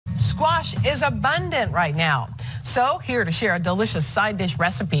squash is abundant right now. So here to share a delicious side dish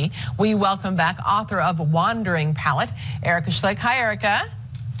recipe, we welcome back author of Wandering Palate, Erica Schlick. Hi, Erica.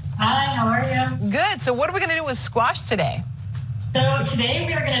 Hi, how are you? Good. So what are we going to do with squash today? So today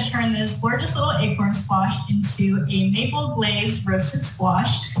we are going to turn this gorgeous little acorn squash into a maple glazed roasted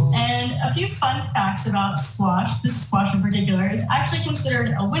squash. Ooh. And a few fun facts about squash, this squash in particular. It's actually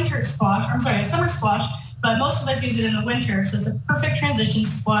considered a winter squash, a summer squash, but most of us use it in the winter. So it's a perfect transition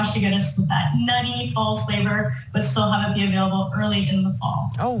squash to get us with that nutty fall flavor, but still have it be available early in the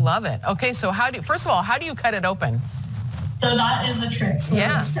fall. Oh, love it. Okay, so first of all, how do you cut it open? So that is the trick. So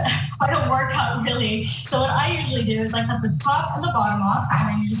it's quite a workout, really. So what I usually do is I cut the top and the bottom off, and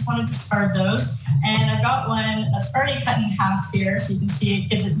then you just want to discard those. And I've got one that's already cut in half here, so you can see it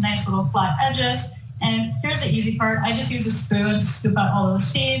gives it nice little flat edges. And here's the easy part. I just use a spoon to scoop out all those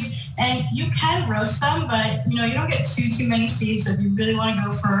seeds. And you can roast them, but you don't get too many seeds. So if you really want to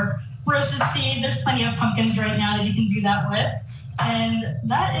go for roasted seed, there's plenty of pumpkins right now that you can do that with. And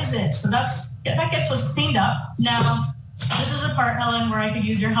that is it. So that gets us cleaned up. Now, this is a part, Ellen, where I could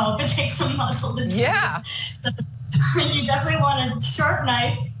use your help. It takes some muscle to do this. You definitely want a sharp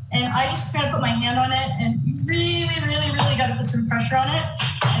knife, and I just kind of put my hand on it, and you really got to put some pressure on it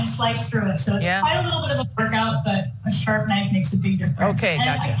and slice through it. So it's quite a little bit of a workout, but a sharp knife makes a big difference. Okay,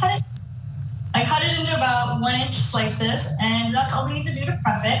 and gotcha. I cut it into about 1-inch slices, and that's all we need to do to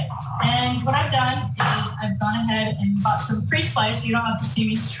prep it. And what I've done is I've gone ahead and bought some pre-sliced. You don't have to see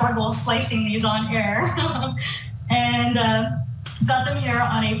me struggle slicing these on air. And got them here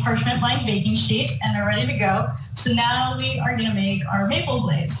on a parchment-lined baking sheet, and they're ready to go. So now we are going to make our maple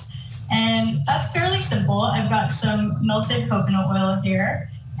glaze. And that's fairly simple. I've got some melted coconut oil here,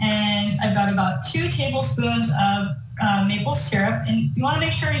 and I've got about 2 tablespoons of maple syrup. And you want to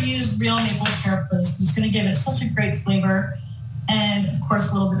make sure to use real maple syrup for this. It's going to give it such a great flavor. And, of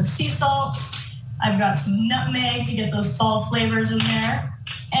course, a little bit of sea salt. I've got some nutmeg to get those fall flavors in there,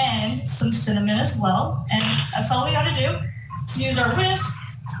 and some cinnamon as well. And that's all we got to do. Just use our whisk,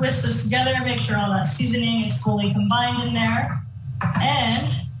 twist this together, make sure all that seasoning is fully combined in there. And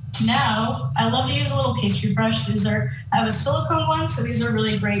now I love to use a little pastry brush. I have a silicone one, so these are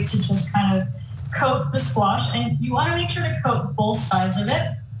really great to just kind of coat the squash. And you want to make sure to coat both sides of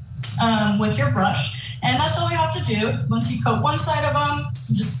it with your brush. And that's all we have to do. Once you coat one side of them,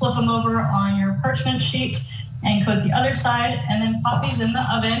 you just flip them over on your parchment sheet and coat the other side, and then pop these in the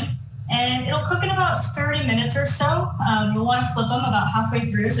oven. And it'll cook in about 30 minutes or so. You'll want to flip them about halfway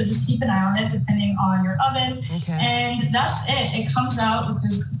through, so just keep an eye on it depending on your oven. Okay. And that's it. It comes out with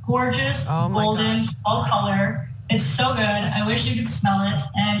this gorgeous golden fall color. It's so good. I wish you could smell it.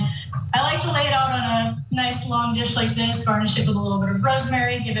 And I like to lay it out on a nice long dish like this, garnish it with a little bit of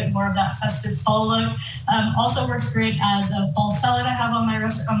rosemary, give it more of that festive fall look. Also works great as a fall salad I have on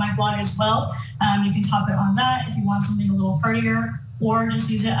my blog as well. You can top it on that if you want something a little heartier, or just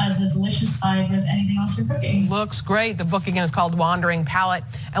use it as a delicious side with anything else you're cooking. Looks great. The book again is called Wandering Palate,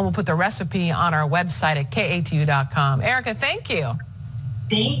 and we'll put the recipe on our website at katu.com. Erica, thank you.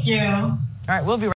 Thank you. All right, we'll be right back.